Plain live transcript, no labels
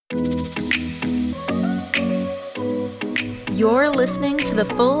You're listening to the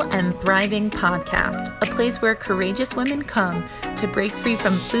Full and Thriving Podcast, a place where courageous women come to break free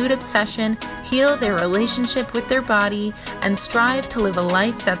from food obsession, heal their relationship with their body, and strive to live a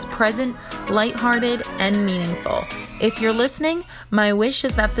life that's present, lighthearted, and meaningful. If you're listening, my wish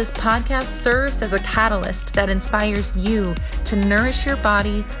is that this podcast serves as a catalyst that inspires you to nourish your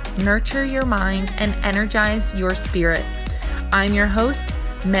body, nurture your mind, and energize your spirit. I'm your host,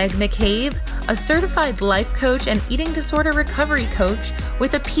 Meg McCabe, a certified life coach and eating disorder recovery coach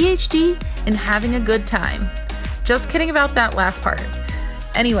with a PhD in having a good time. Just kidding about that last part.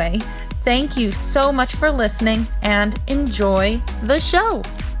 Anyway, thank you so much for listening and enjoy the show.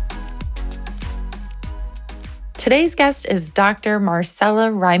 Today's guest is Dr.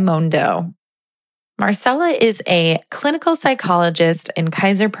 Marcella Raimondo. Marcella is a clinical psychologist in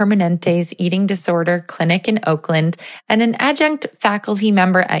Kaiser Permanente's Eating Disorder Clinic in Oakland and an adjunct faculty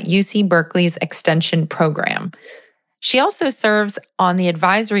member at UC Berkeley's Extension Program. She also serves on the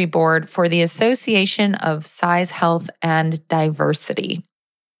advisory board for the Association of Size Health and Diversity.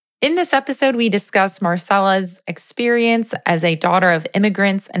 In this episode, we discuss Marcella's experience as a daughter of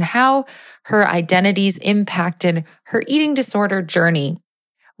immigrants and how her identities impacted her eating disorder journey.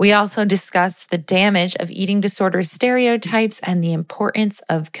 We also discuss the damage of eating disorder stereotypes and the importance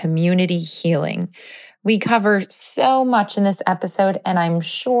of community healing. We cover so much in this episode, and I'm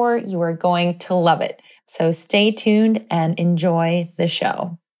sure you are going to love it. So stay tuned and enjoy the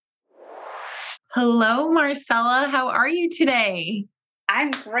show. Hello, Marcella. How are you today? I'm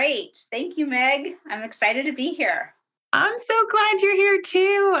great. Thank you, Meg. I'm excited to be here. I'm so glad you're here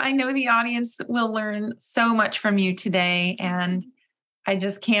too. I know the audience will learn so much from you today, and I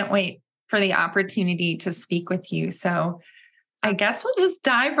just can't wait for the opportunity to speak with you. So I guess we'll just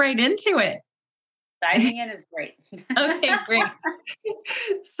dive right into it. Diving in is great. Okay, great.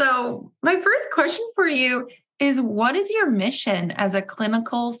 So my first question for you is, what is your mission as a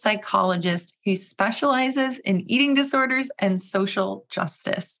clinical psychologist who specializes in eating disorders and social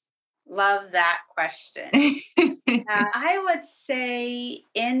justice? Love that question. I would say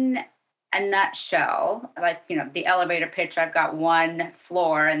in a nutshell, like, the elevator pitch, I've got one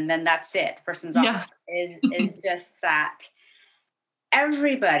floor and then that's it. The person's off is just that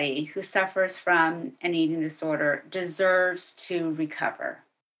everybody who suffers from an eating disorder deserves to recover.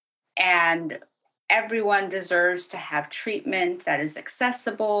 And everyone deserves to have treatment that is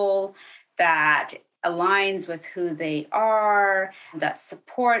accessible, that aligns with who they are, that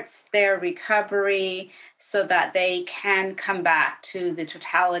supports their recovery so that they can come back to the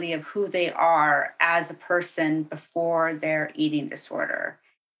totality of who they are as a person before their eating disorder.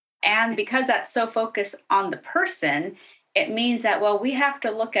 And because that's so focused on the person, it means that, we have to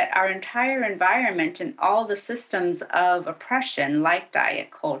look at our entire environment and all the systems of oppression, like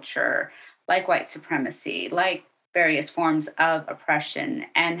diet culture, like white supremacy, like various forms of oppression,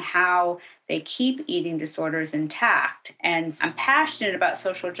 and how they keep eating disorders intact. And I'm passionate about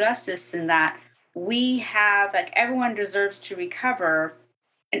social justice in that we have, everyone deserves to recover,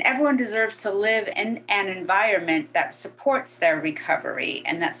 and everyone deserves to live in an environment that supports their recovery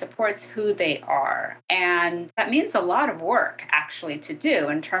and that supports who they are. And that means a lot of work, actually, to do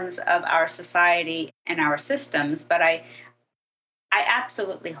in terms of our society and our systems. But I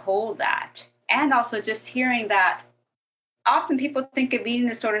absolutely hold that. And also just hearing that often people think of eating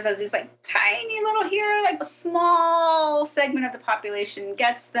disorders as these tiny little here, a small segment of the population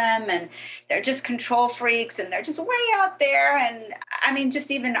gets them, and they're just control freaks and they're just way out there. And I mean,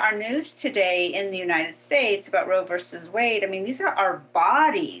 just even our news today in the United States about Roe versus Wade, these are our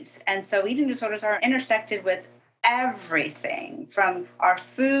bodies. And so eating disorders are intersected with everything from our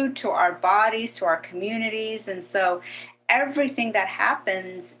food to our bodies to our communities. And so everything that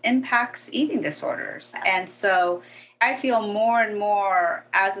happens impacts eating disorders. And so I feel more and more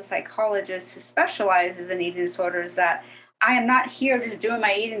as a psychologist who specializes in eating disorders that I am not here just doing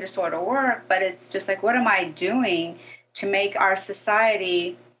my eating disorder work, but it's just what am I doing to make our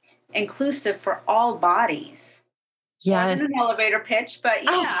society inclusive for all bodies? Yes. It's an elevator pitch, but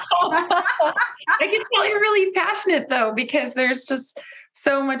yeah. I can tell you're really passionate though, because there's just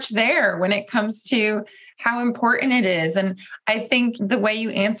so much there when it comes to how important it is. And I think the way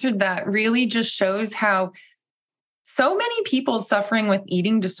you answered that really just shows how so many people suffering with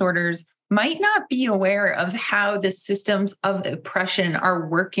eating disorders might not be aware of how the systems of oppression are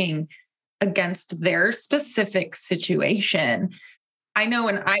working against their specific situation. I know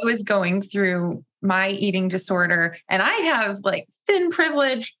when I was going through my eating disorder, and I have thin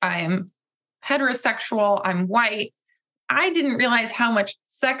privilege, I'm heterosexual, I'm white, I didn't realize how much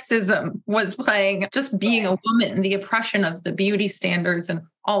sexism was playing, just being a woman, the oppression of the beauty standards and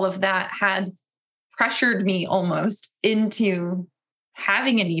all of that had pressured me almost into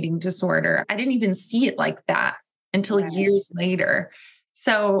having an eating disorder. I didn't even see it like that until years later.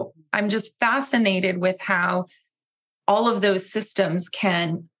 So I'm just fascinated with how all of those systems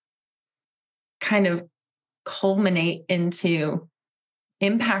can kind of culminate into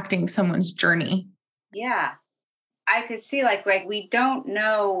impacting someone's journey. Yeah. I could see like we don't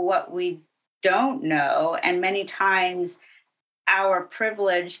know what we don't know. And many times our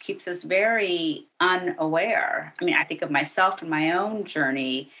privilege keeps us very unaware. I mean, I think of myself and my own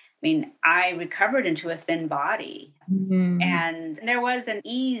journey. I mean, I recovered into a thin body, and there was an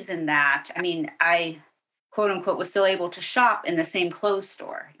ease in that. I mean, I, quote unquote, was still able to shop in the same clothes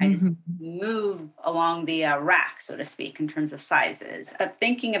store. I just moved along the rack, so to speak, in terms of sizes. But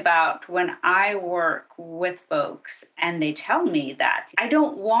thinking about when I work with folks and they tell me that I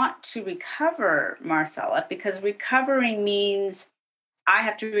don't want to recover, Marcella, because recovering means I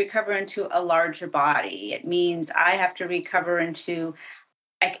have to recover into a larger body. It means I have to recover into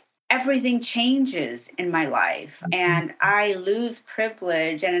like everything changes in my life and I lose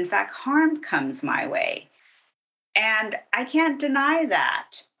privilege. And in fact, harm comes my way. And I can't deny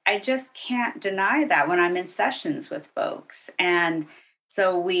that. I just can't deny that when I'm in sessions with folks. And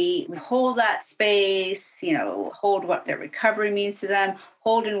so we hold that space, hold what their recovery means to them,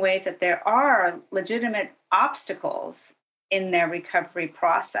 hold in ways that there are legitimate obstacles in their recovery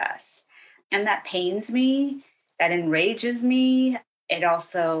process. And that pains me, that enrages me. It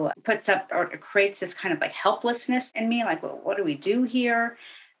also puts up or creates this kind of like helplessness in me, like, well, what do we do here?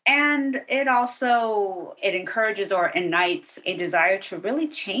 And it encourages or ignites a desire to really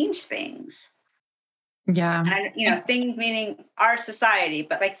change things. Yeah. And, things meaning our society,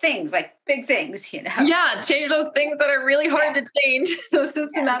 but like things, like big things, Yeah, change those things that are really hard to change, those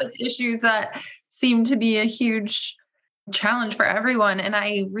systematic issues that seem to be a huge challenge for everyone. And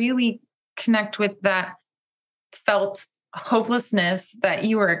I really connect with that felt hopelessness that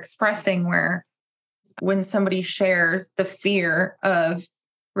you were expressing, where when somebody shares the fear of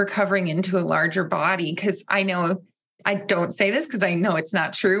recovering into a larger body, because I know I don't say this because I know it's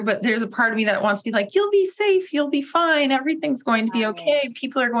not true, but there's a part of me that wants to be like, you'll be safe, you'll be fine, everything's going to be okay,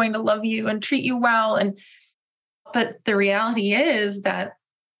 people are going to love you and treat you well. But the reality is that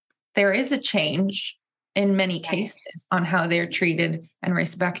there is a change in many cases on how they're treated and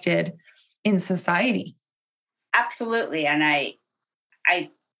respected in society. Absolutely. And I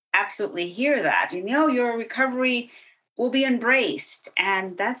absolutely hear that. Your recovery will be embraced.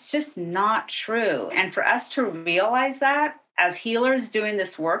 And that's just not true. And for us to realize that as healers doing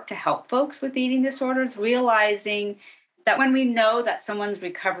this work to help folks with eating disorders, realizing that when we know that someone's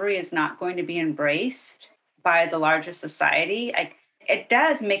recovery is not going to be embraced by the larger society, it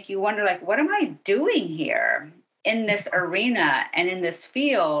does make you wonder, like, what am I doing here in this arena and in this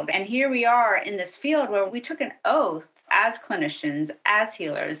field? And here we are in this field where we took an oath as clinicians, as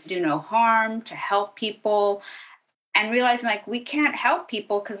healers, do no harm, to help people, and realizing like we can't help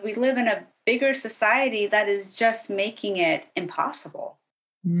people because we live in a bigger society that is just making it impossible.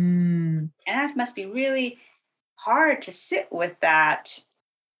 And that must be really hard to sit with that.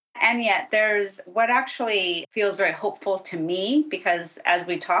 And yet there's what actually feels very hopeful to me, because as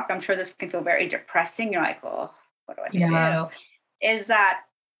we talk, I'm sure this can feel very depressing. You're like, oh, what do I do? Is that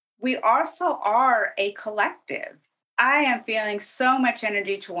we also are a collective. I am feeling so much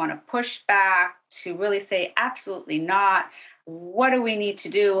energy to want to push back, to really say, absolutely not. What do we need to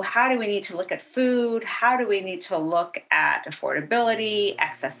do? How do we need to look at food? How do we need to look at affordability,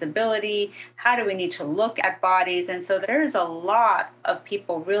 accessibility? How do we need to look at bodies? And so there's a lot of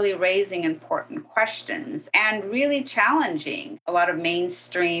people really raising important questions and really challenging a lot of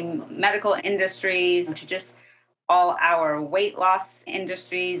mainstream medical industries to just all our weight loss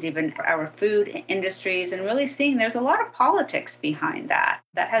industries, even our food industries, and really seeing there's a lot of politics behind that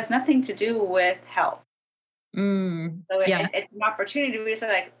has nothing to do with health. So it's an opportunity to be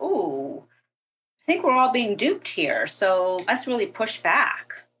say like, ooh, I think we're all being duped here. So let's really push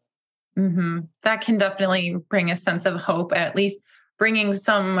back. That can definitely bring a sense of hope, at least bringing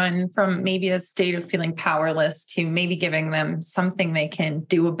someone from maybe a state of feeling powerless to maybe giving them something they can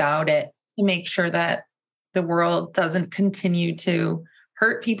do about it to make sure that the world doesn't continue to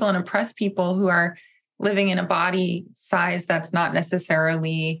hurt people and oppress people who are living in a body size that's not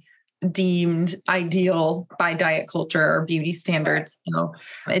necessarily deemed ideal by diet culture or beauty standards.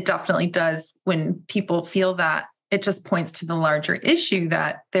 It definitely does. When people feel that, it just points to the larger issue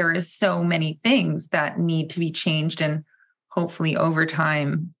that there is so many things that need to be changed, and hopefully over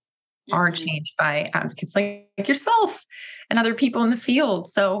time are changed by advocates like yourself and other people in the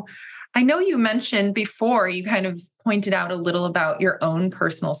field. So I know you mentioned before, you kind of pointed out a little about your own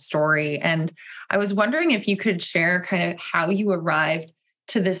personal story. And I was wondering if you could share kind of how you arrived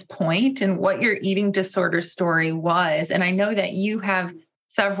to this point and what your eating disorder story was. And I know that you have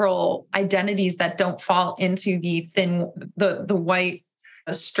several identities that don't fall into the white,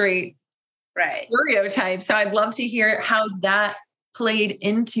 straight stereotype. So I'd love to hear how that played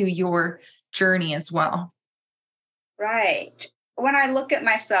into your journey as well. Right. When I look at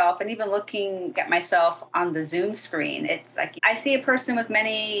myself, and even looking at myself on the Zoom screen, it's like I see a person with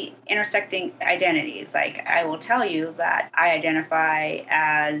many intersecting identities. Like, I will tell you that I identify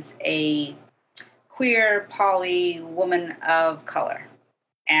as a queer, poly woman of color.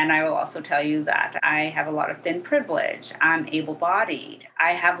 And I will also tell you that I have a lot of thin privilege. I'm able-bodied. I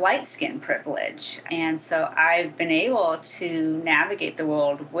have light skin privilege. And so I've been able to navigate the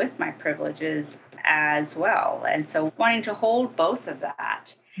world with my privileges as well. And so wanting to hold both of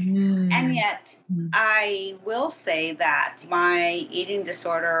that. And yet I will say that my eating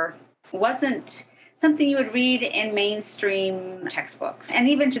disorder wasn't something you would read in mainstream textbooks. And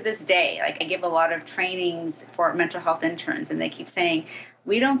even to this day, like, I give a lot of trainings for mental health interns, and they keep saying,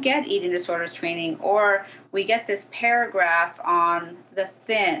 we don't get eating disorders training, or we get this paragraph on the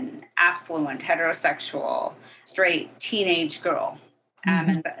thin, affluent, heterosexual, straight teenage girl.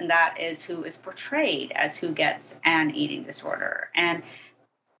 And that is who is portrayed as who gets an eating disorder. And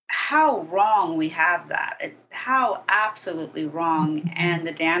how wrong we have that, how absolutely wrong, and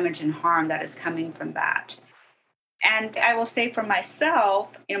the damage and harm that is coming from that. And I will say for myself,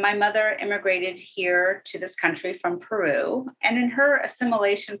 my mother immigrated here to this country from Peru. And in her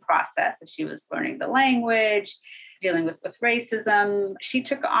assimilation process, as she was learning the language, dealing with racism, she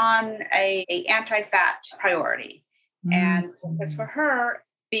took on a anti-fat priority. And because for her,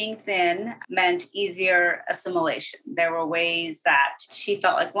 being thin meant easier assimilation. There were ways that she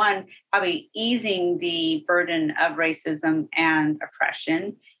felt like, one, probably easing the burden of racism and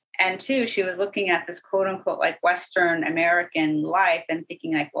oppression. And two, she was looking at this quote unquote like Western American life and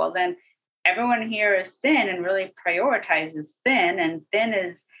thinking like, well, then everyone here is thin and really prioritizes thin, and thin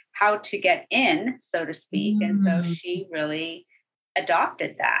is how to get in, so to speak. And so she really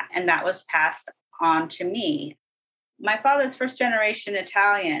adopted that, and that was passed on to me. My father's first generation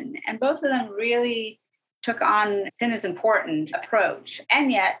Italian, and both of them really took on thin is important approach.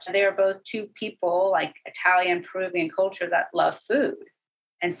 And yet they are both two people, like Italian, Peruvian culture, that love food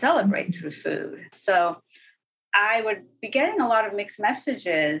and celebrate through food. So I would be getting a lot of mixed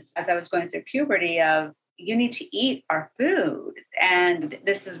messages as I was going through puberty of, you need to eat our food. And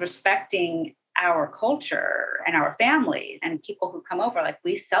this is respecting our culture and our families and people who come over. Like,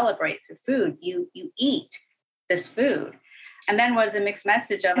 we celebrate through food. You eat this food. And then was a mixed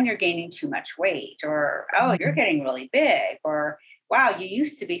message of, you're gaining too much weight, or, oh, you're getting really big, or, wow, you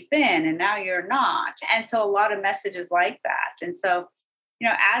used to be thin and now you're not. And so a lot of messages like that. And so,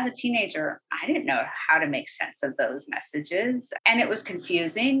 as a teenager, I didn't know how to make sense of those messages. And it was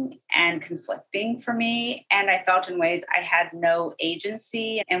confusing and conflicting for me. And I felt in ways I had no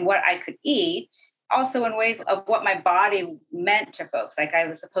agency in what I could eat. Also in ways of what my body meant to folks. Like, I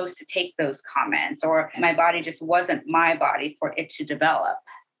was supposed to take those comments, or my body just wasn't my body for it to develop.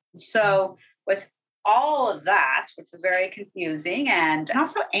 So with all of that, which was very confusing and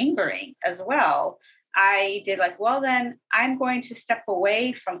also angering as well, I did like, well, then I'm going to step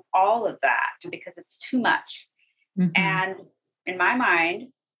away from all of that because it's too much. And in my mind,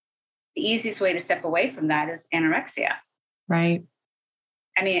 the easiest way to step away from that is anorexia. Right.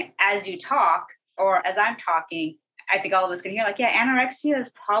 I mean, as you talk, or as I'm talking, I think all of us can hear like, yeah, anorexia is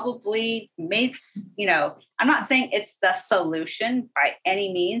probably makes, I'm not saying it's the solution by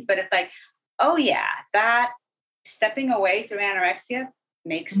any means, but it's like, oh yeah, that stepping away through anorexia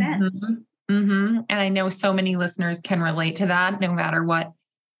makes sense. And I know so many listeners can relate to that, no matter what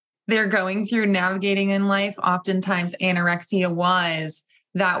they're going through, navigating in life. Oftentimes anorexia was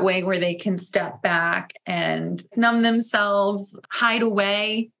that way where they can step back and numb themselves, hide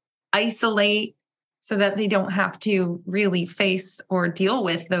away, isolate, so that they don't have to really face or deal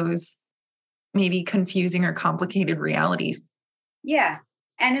with those maybe confusing or complicated realities. Yeah.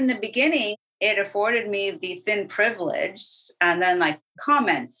 And in the beginning, it afforded me the thin privilege, and then like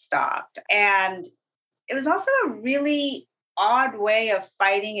comments stopped. And it was also a really odd way of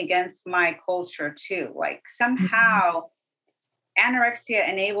fighting against my culture too. Like, somehow anorexia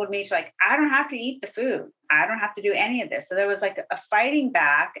enabled me to like, I don't have to eat the food. I don't have to do any of this. So there was like a fighting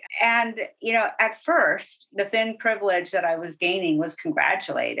back. And, at first, the thin privilege that I was gaining was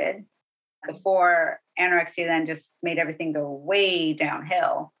congratulated before anorexia then just made everything go way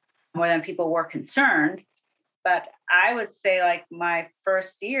downhill, more than people were concerned. But I would say like my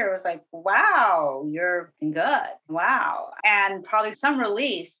first year was like, wow, you're good. Wow. And probably some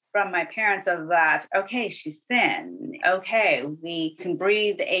relief from my parents of that. Okay, she's thin. Okay, we can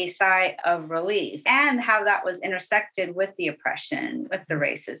breathe a sigh of relief, and how that was intersected with the oppression, with the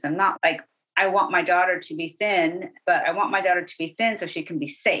racism. Not like I want my daughter to be thin, but I want my daughter to be thin so she can be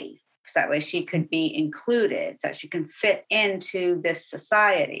safe. So that way she could be included, so she can fit into this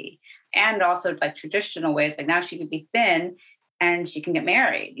society. And also like traditional ways, like now she could be thin and she can get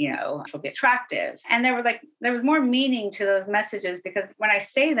married, she'll be attractive. And there was more meaning to those messages, because when I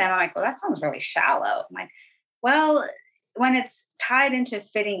say them, I'm like, well, that sounds really shallow. I'm like, well, when it's tied into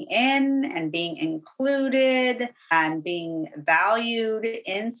fitting in and being included and being valued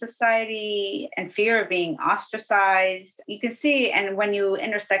in society and fear of being ostracized, you can see, and when you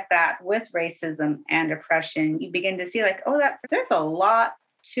intersect that with racism and oppression, you begin to see like, there's a lot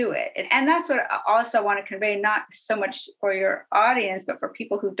to it. And that's what I also want to convey, not so much for your audience, but for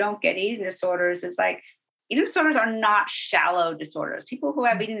people who don't get eating disorders, is like, eating disorders are not shallow disorders. People who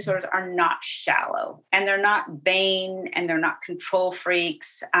have eating disorders are not shallow, and they're not vain, and they're not control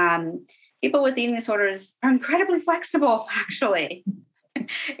freaks. People with eating disorders are incredibly flexible, actually.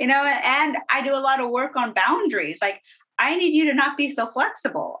 And I do a lot of work on boundaries. Like, I need you to not be so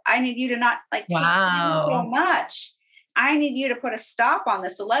flexible. I need you to not take so much. I need you to put a stop on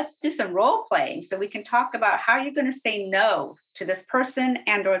this. So let's do some role playing so we can talk about how you're going to say no to this person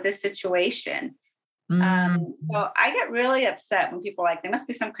and or this situation. So I get really upset when people are like, there must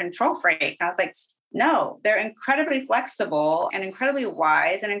be some control freak. And I was like, no, they're incredibly flexible and incredibly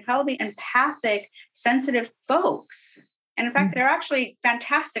wise and incredibly empathic, sensitive folks. And in fact, they're actually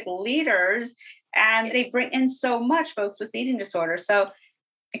fantastic leaders, and they bring in so much, folks with eating disorders. So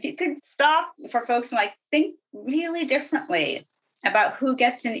if you could stop for folks and like think really differently about who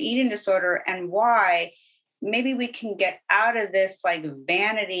gets an eating disorder and why, maybe we can get out of this like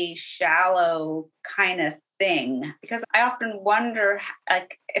vanity, shallow kind of thing. Because I often wonder,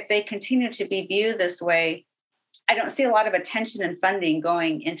 like, if they continue to be viewed this way, I don't see a lot of attention and funding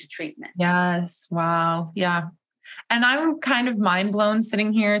going into treatment. Yes. Wow. Yeah. And I'm kind of mind blown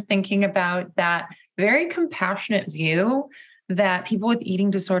sitting here thinking about that very compassionate view that people with eating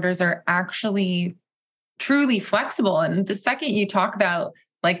disorders are actually truly flexible. And the second you talk about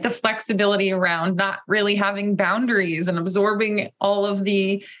like the flexibility around not really having boundaries and absorbing all of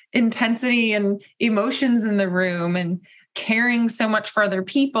the intensity and emotions in the room and caring so much for other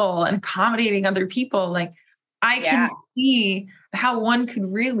people and accommodating other people, like I can see how one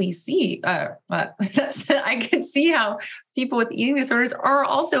could really see, I could see how people with eating disorders are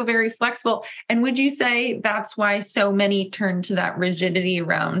also very flexible. And would you say that's why so many turn to that rigidity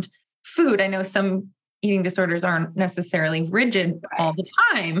around food? I know some eating disorders aren't necessarily rigid all the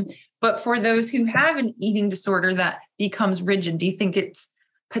time, but for those who have an eating disorder that becomes rigid, do you think it's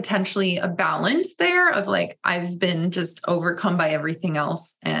potentially a balance there of like, I've been just overcome by everything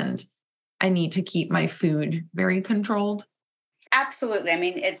else and I need to keep my food very controlled? Absolutely. I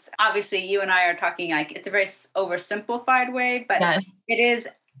mean, it's obviously you and I are talking like it's a very oversimplified way, but it is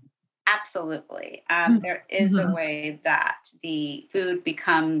absolutely. There is a way that the food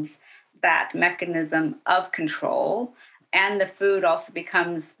becomes that mechanism of control, and the food also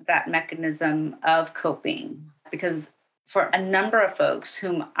becomes that mechanism of coping. Because for a number of folks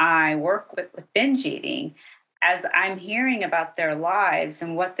whom I work with binge eating, as I'm hearing about their lives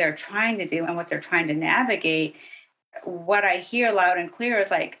and what they're trying to do and what they're trying to navigate, what I hear loud and clear is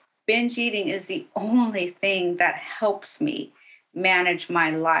like, binge eating is the only thing that helps me manage my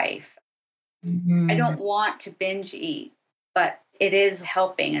life. I don't want to binge eat, but it is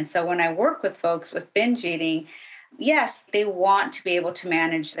helping. And so when I work with folks with binge eating, yes, they want to be able to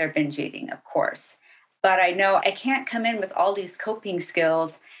manage their binge eating, of course. But I know I can't come in with all these coping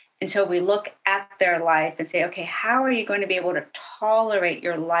skills until we look at their life and say, okay, how are you going to be able to tolerate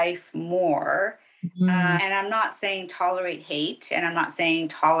your life more? And I'm not saying tolerate hate, and I'm not saying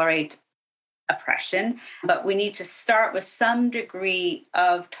tolerate oppression, but we need to start with some degree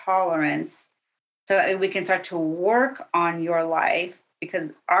of tolerance so that we can start to work on your life, because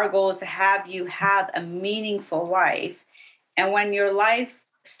our goal is to have you have a meaningful life. And when your life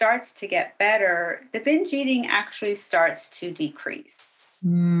starts to get better, the binge eating actually starts to decrease.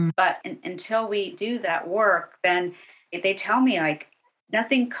 But until we do that work, then they tell me like,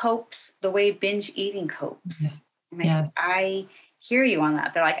 nothing copes the way binge eating copes. I hear you on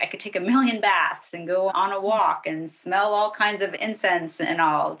that. They're like, I could take 1,000,000 baths and go on a walk and smell all kinds of incense and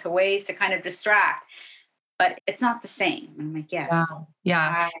all to ways to kind of distract. But it's not the same. I'm like, yes. Wow.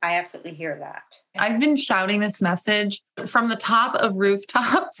 Yeah. I absolutely hear that. I've been shouting this message from the top of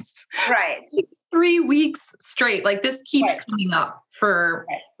rooftops. Right. 3 weeks straight. Like this keeps Right. coming up for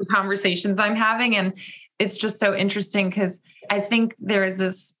Right. the conversations I'm having. And it's just so interesting because I think there is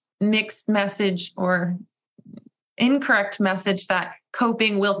this mixed message or incorrect message that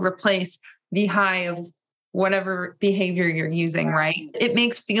coping will replace the high of whatever behavior you're using, right? It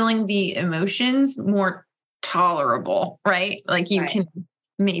makes feeling the emotions more tolerable, right? Like you Right. can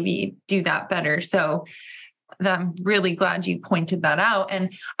maybe do that better. So I'm really glad you pointed that out.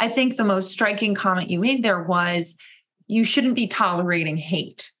 And I think the most striking comment you made there was you shouldn't be tolerating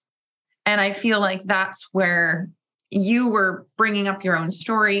hate. And I feel like that's where you were bringing up your own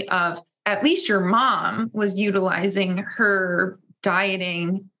story of at least your mom was utilizing her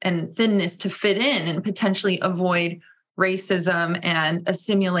dieting and thinness to fit in and potentially avoid racism and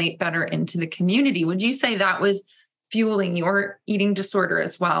assimilate better into the community. Would you say that was fueling your eating disorder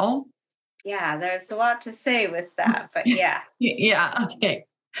as well? Yeah, there's a lot to say with that, but yeah. Yeah. Okay.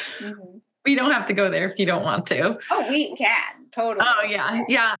 Mm-hmm. We don't have to go there if you don't want to. Oh, we can totally. Oh, yeah.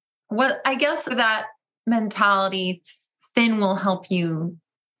 Yeah. Well, I guess that mentality, thin will help you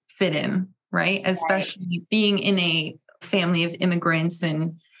fit in, right? Especially being in a family of immigrants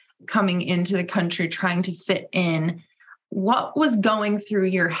and coming into the country trying to fit in. What was going through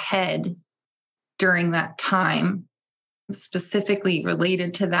your head during that time, specifically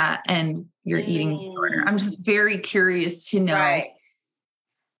related to that and your eating disorder? I'm just very curious to know. Right.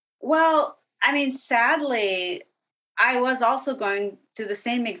 Well, I mean, sadly, I was also going through the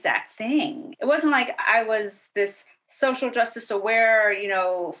same exact thing. It wasn't like I was this social justice aware,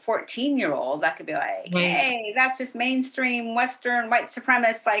 14-year-old that could be like, Right. hey, that's just mainstream Western white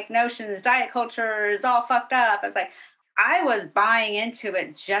supremacist like notions, diet culture is all fucked up. It's like I was buying into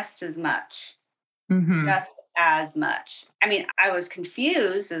it just as much. Mhm. Just as much. I mean, I was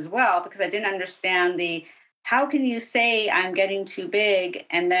confused as well because I didn't understand how can you say I'm getting too big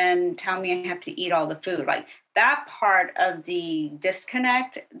and then tell me I have to eat all the food? Like that part of the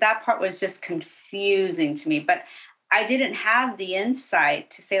disconnect, that part was just confusing to me. But I didn't have the insight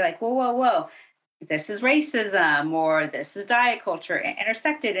to say, like, whoa, this is racism or this is diet culture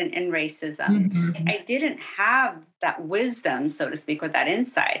intersected in racism. Mhm. I didn't have that wisdom, so to speak, or that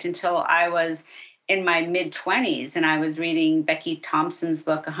insight until I was in my mid 20s and I was reading Becky Thompson's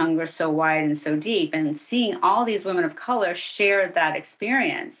book, A Hunger So Wide and So Deep, and seeing all these women of color share that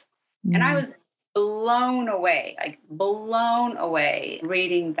experience. And I was blown away, like blown away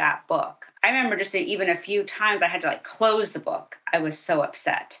reading that book. I remember just even a few times I had to like close the book. I was so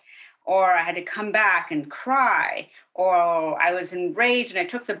upset. Or I had to come back and cry, or I was enraged and I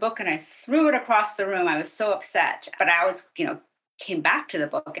took the book and I threw it across the room. I was so upset. But I was, came back to the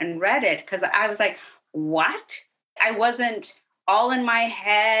book and read it because I was like, what? I wasn't all in my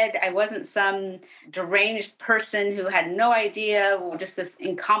head. I wasn't some deranged person who had no idea, or just this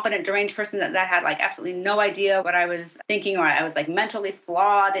incompetent, deranged person that had like absolutely no idea what I was thinking, or I was like mentally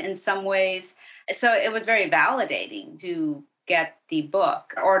flawed in some ways. So it was very validating to get the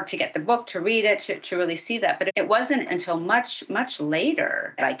book or to get the book to read it to really see that. But it wasn't until much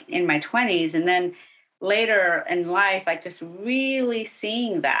later, like in my 20s and then later in life, like just really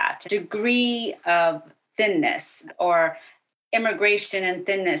seeing that degree of thinness or immigration and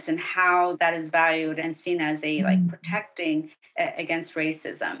thinness and how that is valued and seen as a like protecting against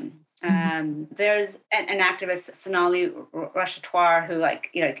racism. There's an activist, Sonali Rashatoir, who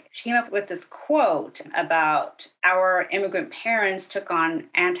she came up with this quote about our immigrant parents took on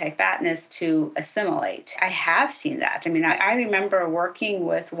anti-fatness to assimilate. I have seen that. I mean, I remember working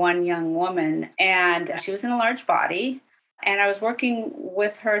with one young woman and she was in a large body and I was working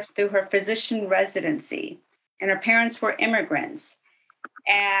with her through her physician residency and her parents were immigrants.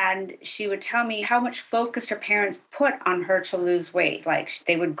 And she would tell me how much focus her parents put on her to lose weight. Like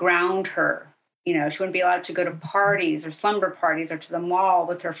they would ground her. She wouldn't be allowed to go to parties or slumber parties or to the mall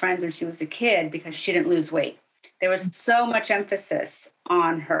with her friends when she was a kid because she didn't lose weight. There was so much emphasis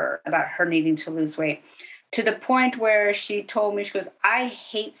on her about her needing to lose weight to the point where she told me, she goes, I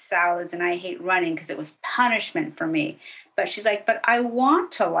hate salads and I hate running because it was punishment for me. But she's like, but I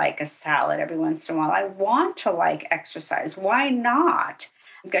want to like a salad every once in a while. I want to like exercise. Why not?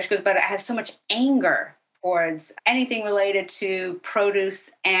 She goes, but I have so much anger towards anything related to produce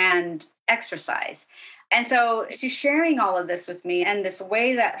and exercise. And so she's sharing all of this with me and this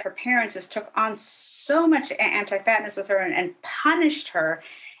way that her parents just took on so much anti-fatness with her and punished her.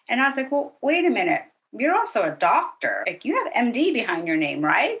 And I was like, well, wait a minute. You're also a doctor. Like you have MD behind your name,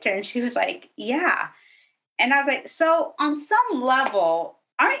 right? And she was like, yeah. And I was like, so on some level,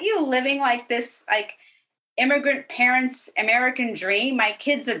 aren't you living like this, like immigrant parents' American dream? My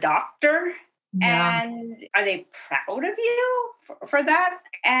kid's a doctor. Yeah. And are they proud of you for that?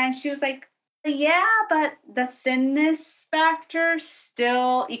 And she was like, Yeah, but the thinness factor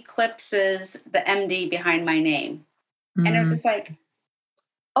still eclipses the MD behind my name. And it was Mm. just like,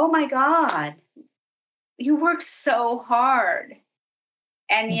 oh my God, you work so hard.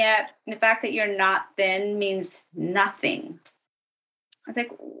 And yet the fact that you're not thin means nothing. I was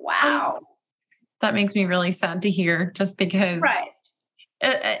like, Um, wow. that makes me really sad to hear, just because, Right.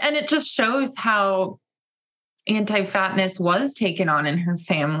 and it just shows how anti-fatness was taken on in her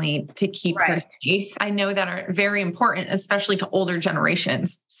family to keep her Right. safe. I know that are very important, especially to older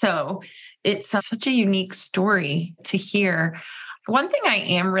generations. So it's such a unique story to hear. One thing I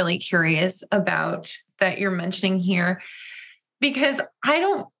am really curious about that you're mentioning here, because I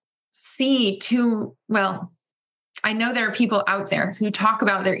don't see too well, I know there are people out there who talk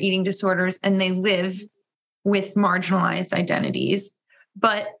about their eating disorders and they live with marginalized identities,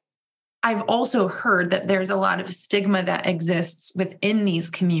 but I've also heard that there's a lot of stigma that exists within these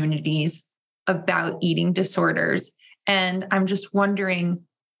communities about eating disorders. And I'm just wondering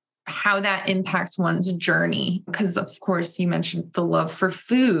how that impacts one's journey. Because, of course, you mentioned the love for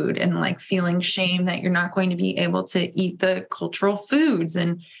food and like feeling shame that you're not going to be able to eat the cultural foods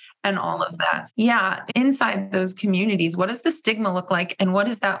and all of that. Yeah. Inside those communities, what does the stigma look like? And what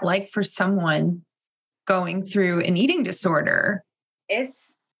is that like for someone going through an eating disorder?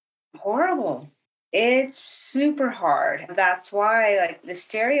 It's horrible. It's super hard. That's why, like, the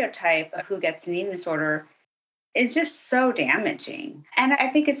stereotype of who gets an eating disorder is just so damaging. And I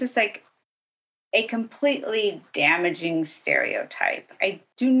think it's just like a completely damaging stereotype. I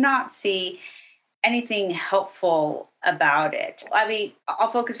do not see anything helpful about it. I mean,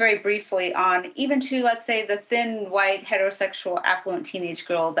 I'll focus very briefly on even to, let's say, the thin, white, heterosexual, affluent teenage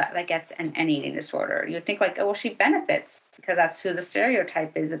girl that gets an eating disorder. You'd think like, oh, well, she benefits because that's who the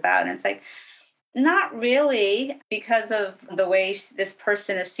stereotype is about. And it's like, not really, because of the way this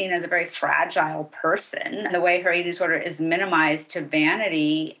person is seen as a very fragile person, and the way her eating disorder is minimized to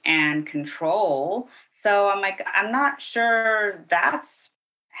vanity and control. So I'm like, I'm not sure that's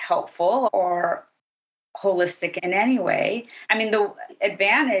helpful or holistic in any way. I mean, the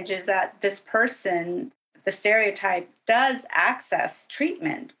advantage is that this person, the stereotype, does access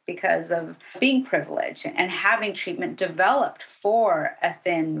treatment because of being privileged and having treatment developed for a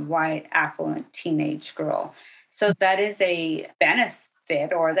thin, white, affluent teenage girl. So that is a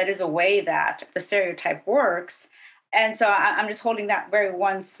benefit, or that is a way that the stereotype works. And so I'm just holding that very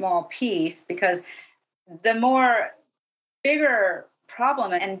one small piece, because the more bigger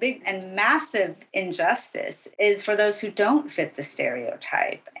problem and big and massive injustice is for those who don't fit the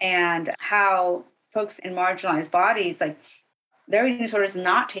stereotype, and how folks in marginalized bodies, like, their eating disorder is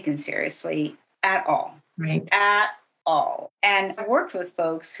not taken seriously at all. Right. At all. And I've worked with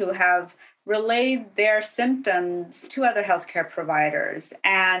folks who have relayed their symptoms to other healthcare providers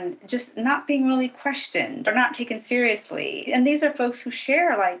and just not being really questioned or not taken seriously. And these are folks who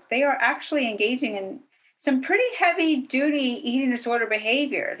share, like, they are actually engaging in some pretty heavy duty eating disorder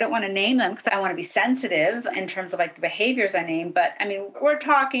behaviors. I don't want to name them because I want to be sensitive in terms of like the behaviors I name, but I mean, we're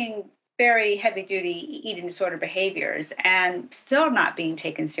talking very heavy duty eating disorder behaviors and still not being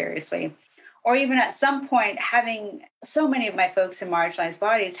taken seriously. Or even at some point, having so many of my folks in marginalized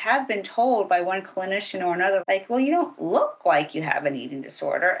bodies have been told by one clinician or another, like, well, you don't look like you have an eating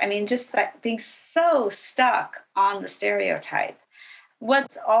disorder. I mean, just that being so stuck on the stereotype.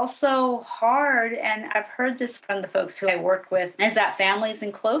 What's also hard, and I've heard this from the folks who I work with, is that families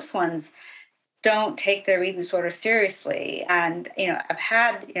and close ones don't take their eating disorder seriously. And, I've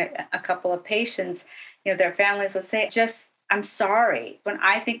had a couple of patients, their families would say, just, I'm sorry. When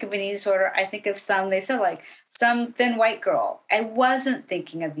I think of an eating disorder, I think of they said, like, some thin white girl. I wasn't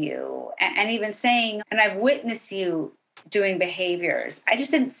thinking of you. And even saying, and I've witnessed you doing behaviors. I just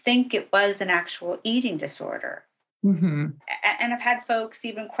didn't think it was an actual eating disorder. Mm-hmm. And I've had folks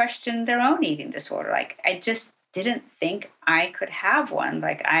even question their own eating disorder. Like, I just didn't think I could have one.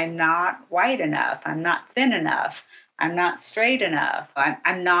 Like, I'm not white enough. I'm not thin enough. I'm not straight enough.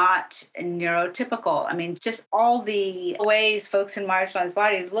 I'm not neurotypical. I mean, just all the ways folks in marginalized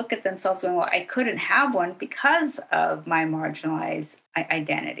bodies look at themselves going, well, I couldn't have one because of my marginalized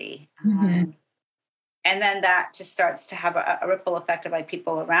identity. Mm-hmm. And then that just starts to have a ripple effect of like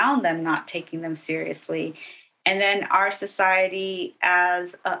people around them not taking them seriously. And then our society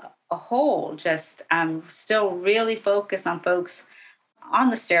as a whole just still really focus on folks on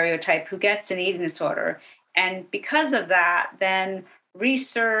the stereotype who gets an eating disorder. And because of that, then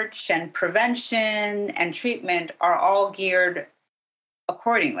research and prevention and treatment are all geared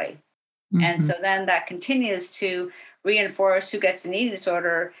accordingly. Mm-hmm. And so then that continues to reinforce who gets an eating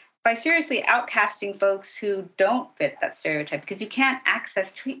disorder by seriously outcasting folks who don't fit that stereotype, because you can't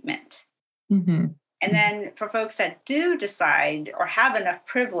access treatment. Mm-hmm. And then for folks that do decide or have enough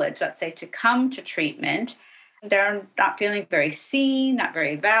privilege, let's say, to come to treatment, they're not feeling very seen, not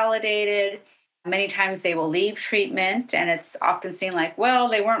very validated. Many times they will leave treatment and it's often seen like, well,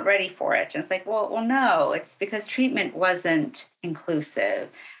 they weren't ready for it. And it's like, well, no, it's because treatment wasn't inclusive.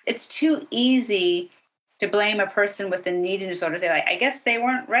 It's too easy to blame a person with an eating disorder. They're like, I guess they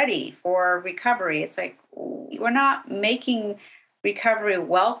weren't ready for recovery. It's like, we're not making recovery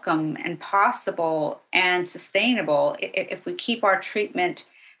welcome and possible and sustainable if we keep our treatment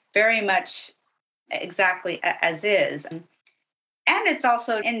very much exactly as is. And it's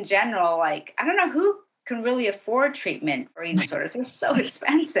also in general, like, I don't know who can really afford treatment for eating disorders. They're so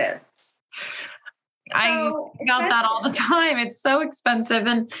expensive. I felt that all the time. It's so expensive.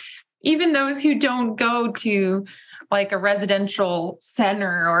 And even those who don't go to like a residential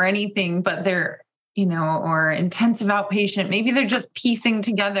center or anything, but they're, or intensive outpatient, maybe they're just piecing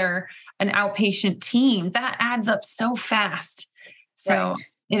together an outpatient team that adds up so fast. So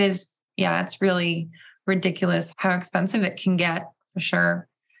It is, it's really ridiculous how expensive it can get for sure.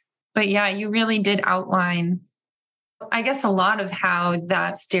 But yeah, you really did outline, I guess, a lot of how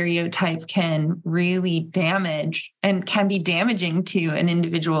that stereotype can really damage and can be damaging to an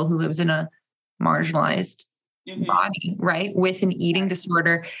individual who lives in a marginalized body, right? With an eating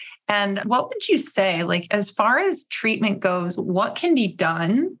disorder. And what would you say, like, as far as treatment goes, what can be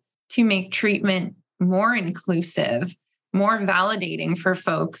done to make treatment more inclusive, more validating for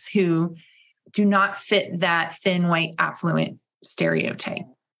folks who do not fit that thin, white, affluent stereotype?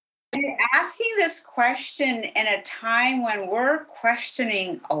 You're asking this question in a time when we're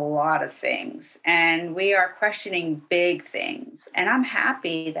questioning a lot of things and we are questioning big things. And I'm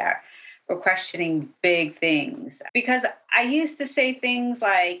happy that we're questioning big things, because I used to say things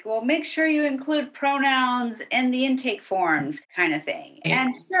like, well, make sure you include pronouns in the intake forms kind of thing. Yeah.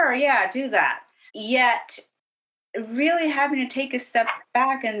 And sure, do that. Yet really having to take a step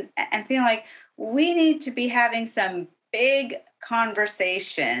back and feel like we need to be having some big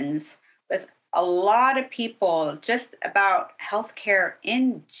conversations with a lot of people just about healthcare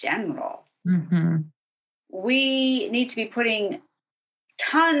in general. Mm-hmm. We need to be putting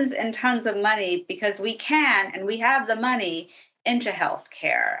tons and tons of money, because we can and we have the money, into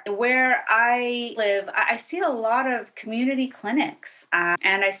healthcare. Where I live, I see a lot of community clinics,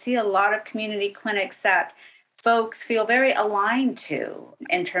 and I see a lot of community clinics that folks feel very aligned to,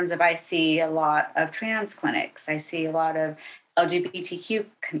 in terms of, I see a lot of trans clinics. I see a lot of LGBTQ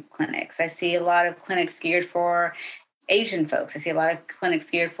clinics. I see a lot of clinics geared for Asian folks. I see a lot of clinics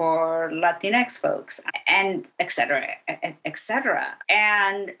geared for Latinx folks, and et cetera, et cetera.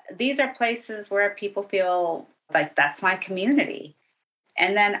 And these are places where people feel like that's my community.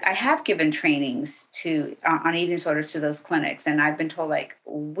 And then I have given trainings on eating disorders to those clinics. And I've been told, like,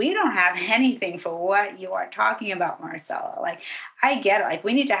 we don't have anything for what you are talking about, Marcella. Like, I get it. Like,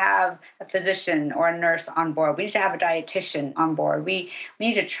 we need to have a physician or a nurse on board. We need to have a dietitian on board. We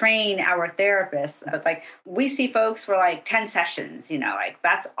need to train our therapists. But like, we see folks for like 10 sessions, like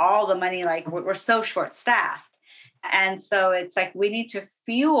that's all the money. Like, we're so short staffed. And so it's like, we need to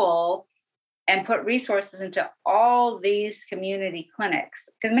fuel and put resources into all these community clinics.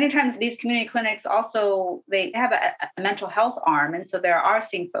 Because many times these community clinics also, they have a mental health arm. And so there are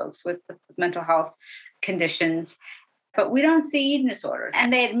seeing folks with mental health conditions, but we don't see eating disorders.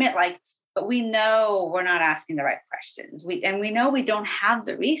 And they admit, like, but we know we're not asking the right questions. We know we don't have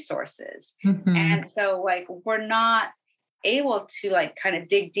the resources. Mm-hmm. And so, like, we're not able to like kind of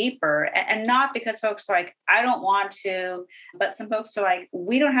dig deeper, and not because folks are like, I don't want to, but some folks are like,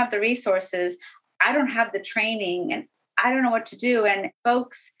 we don't have the resources, I don't have the training, and I don't know what to do. And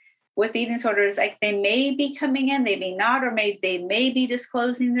folks with eating disorders, like, they may be coming in, they may not, or they may be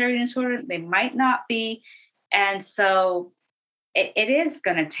disclosing their eating disorder, they might not be. And so it is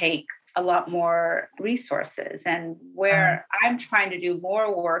going to take a lot more resources. And where I'm trying to do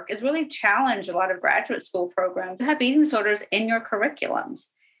more work is really challenge a lot of graduate school programs to have eating disorders in your curriculums.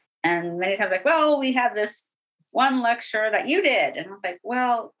 And many times, like, well, we have this one lecture that you did. And I was like,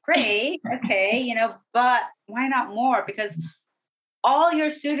 well, great. Okay. But why not more? Because all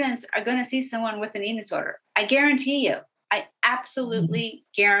your students are going to see someone with an eating disorder. I guarantee you. I absolutely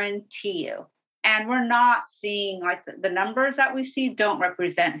guarantee you. And we're not seeing, like, the numbers that we see don't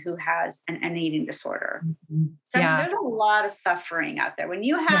represent who has an eating disorder. Mm-hmm. So there's a lot of suffering out there. When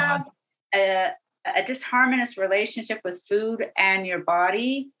you have a disharmonious relationship with food and your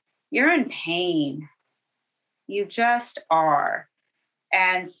body, you're in pain. You just are.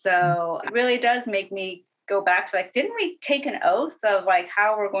 And so it really does make me go back to, like, didn't we take an oath of like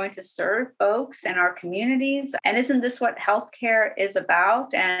how we're going to serve folks in our communities? And isn't this what healthcare is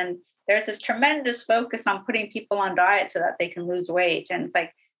about? And there's this tremendous focus on putting people on diet so that they can lose weight. And it's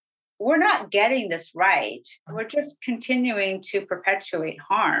like, we're not getting this right. We're just continuing to perpetuate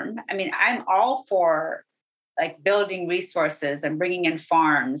harm. I mean, I'm all for like building resources and bringing in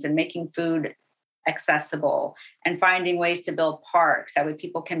farms and making food accessible and finding ways to build parks that way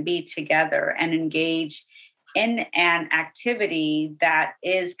people can be together and engage in an activity that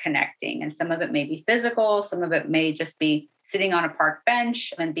is connecting. And some of it may be physical, some of it may just be sitting on a park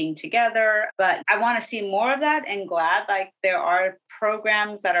bench and being together. But I want to see more of that, and glad like there are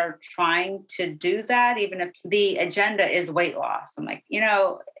programs that are trying to do that, even if the agenda is weight loss. I'm like,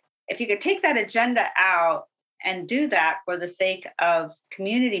 if you could take that agenda out and do that for the sake of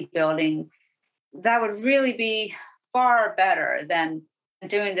community building, that would really be far better than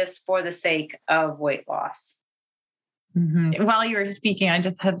doing this for the sake of weight loss. Mm-hmm. While you were speaking, I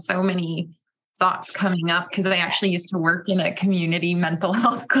just had so many thoughts coming up because I actually used to work in a community mental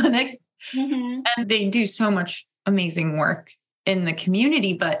health clinic, and they do so much amazing work in the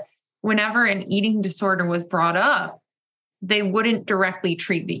community. But whenever an eating disorder was brought up, they wouldn't directly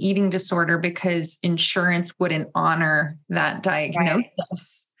treat the eating disorder because insurance wouldn't honor that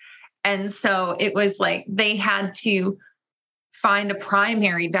diagnosis. Right. And so it was like they had to find a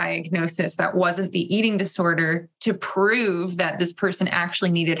primary diagnosis that wasn't the eating disorder to prove that this person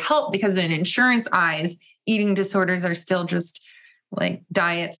actually needed help, because in insurance eyes, eating disorders are still just like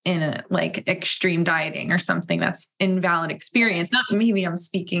diets in like extreme dieting or something that's invalid experience. Not maybe I'm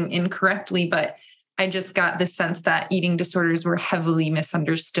speaking incorrectly, but I just got the sense that eating disorders were heavily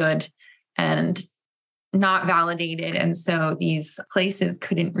misunderstood and not validated. And so these places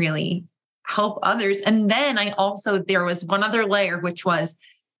couldn't really help others. And then there was one other layer, which was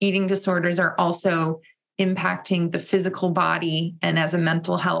eating disorders are also impacting the physical body. And as a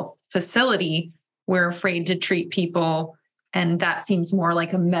mental health facility, we're afraid to treat people. And that seems more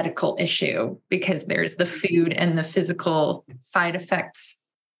like a medical issue because there's the food and the physical side effects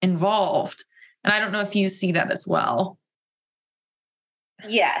involved. And I don't know if you see that as well.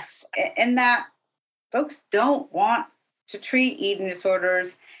 Yes. And that folks don't want to treat eating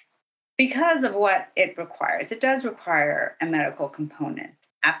disorders because of what it requires. It does require a medical component.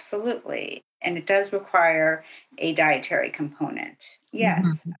 Absolutely. And it does require a dietary component. Yes.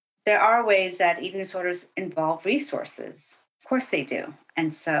 Mm-hmm. There are ways that eating disorders involve resources. Of course they do.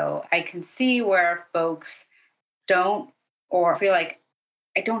 And so I can see where folks don't, or feel like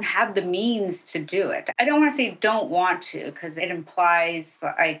I don't have the means to do it. I don't want to say don't want to, because it implies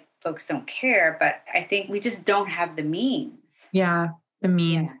like folks don't care, but I think we just don't have the means. Yeah, the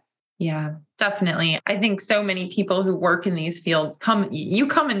means. Yeah, definitely. I think so many people who work in these fields come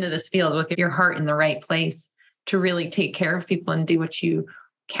into this field with your heart in the right place to really take care of people and do what you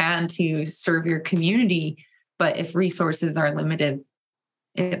can to serve your community. But if resources are limited,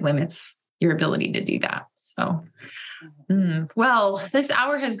 it limits your ability to do that. So, well, this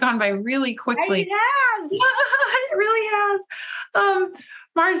hour has gone by really quickly. It has. It really has.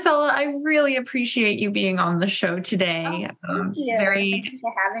 Marcella, I really appreciate you being on the show today. Thank you. Thank you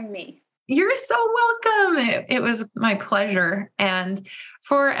for having me. You're so welcome. It was my pleasure. And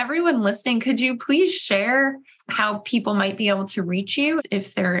for everyone listening, could you please share how people might be able to reach you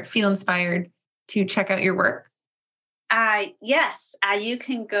if they feel inspired to check out your work? Yes, you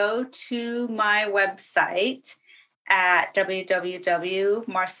can go to my website at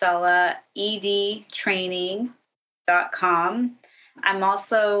www.marcellaedtraining.com. I'm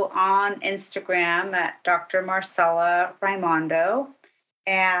also on Instagram at Dr. Marcella Raimondo.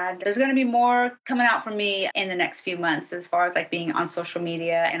 And there's going to be more coming out from me in the next few months as far as like being on social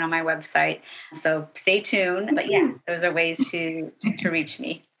media and on my website. So stay tuned. But yeah, those are ways to reach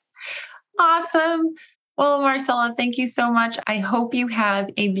me. Awesome. Well, Marcella, thank you so much. I hope you have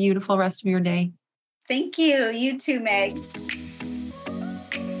a beautiful rest of your day. Thank you. You too, Meg.